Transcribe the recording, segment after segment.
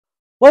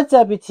What's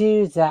up,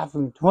 YouTube? Zach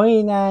from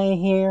 29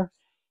 here.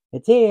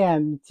 And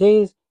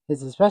today's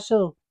is a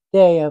special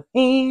day of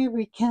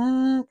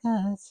Erika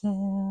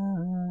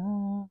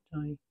Costell.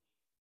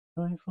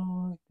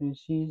 24, and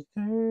she's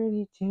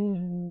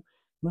 32.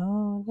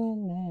 More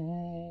than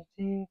that,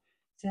 to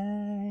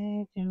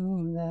say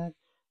to that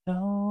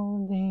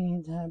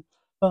only time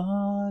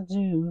for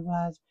to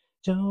watch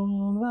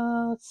Joe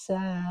outside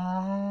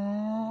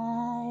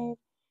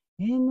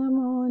in the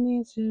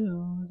morning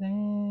to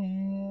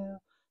them.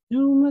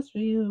 You must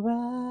be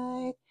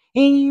right,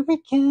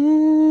 Erika.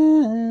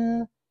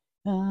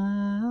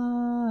 Ah,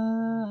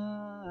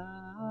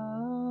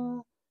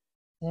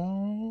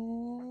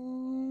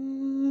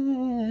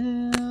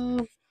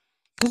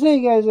 just so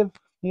you guys know,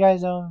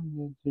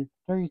 the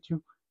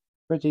 32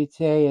 birthday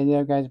today, and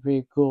you guys are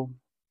pretty cool.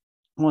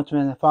 I want to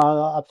make a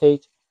follow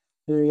update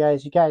to you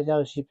guys. You guys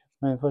know she's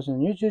been posting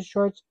YouTube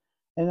shorts,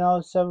 and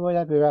also what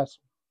I've been a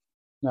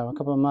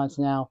couple of months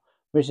now.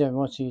 Recently,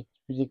 once she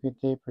pretty good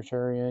day for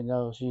sure. You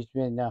know, she's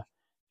been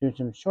doing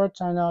some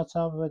shorts on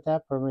stuff with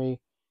that for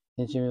me,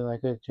 and she was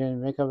like doing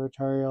makeup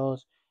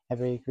tutorials, and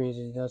very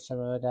crazy, something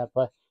like that.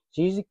 But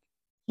she's a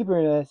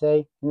keeper, let's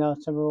say,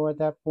 something like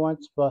that for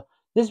once. But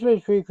this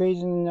was pretty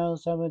crazy,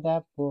 something like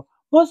that. For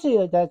mostly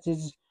like that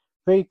is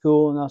pretty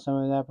cool,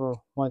 something like that for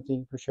one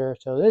thing for sure.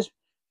 So this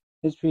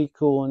is pretty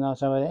cool,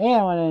 something like that. And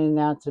I want to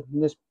announce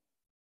this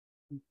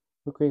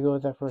pretty cool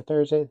that for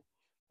Thursday.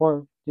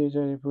 Or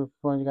Tuesday for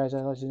you guys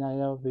that let you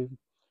know we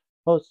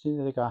hosting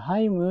like a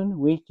honeymoon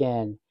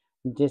weekend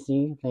in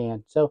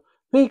Disneyland. So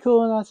pretty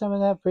cool and some of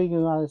that, pretty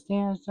cool on the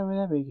stands, some of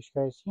that, but you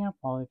guys see up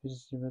all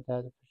because some of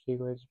that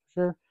for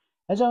sure.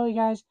 As always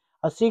guys,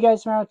 I'll see you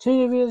guys tomorrow. Two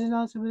new videos and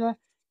all some of that.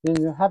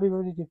 Then happy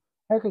birthday to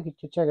Erika. Get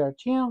to check out our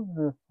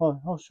channel or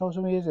all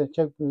social medias and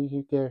check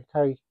you get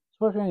Kyrie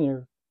Sports Fan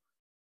or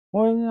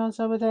more than on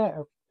some of that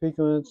or pretty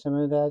cool and some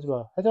of that as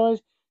well. As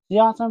always, be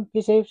awesome, be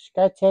safe,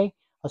 guys.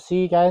 I'll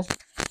see you guys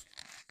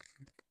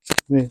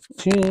with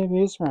 2 new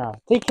videos tomorrow.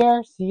 Take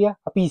care. See ya.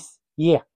 Peace. Yeah.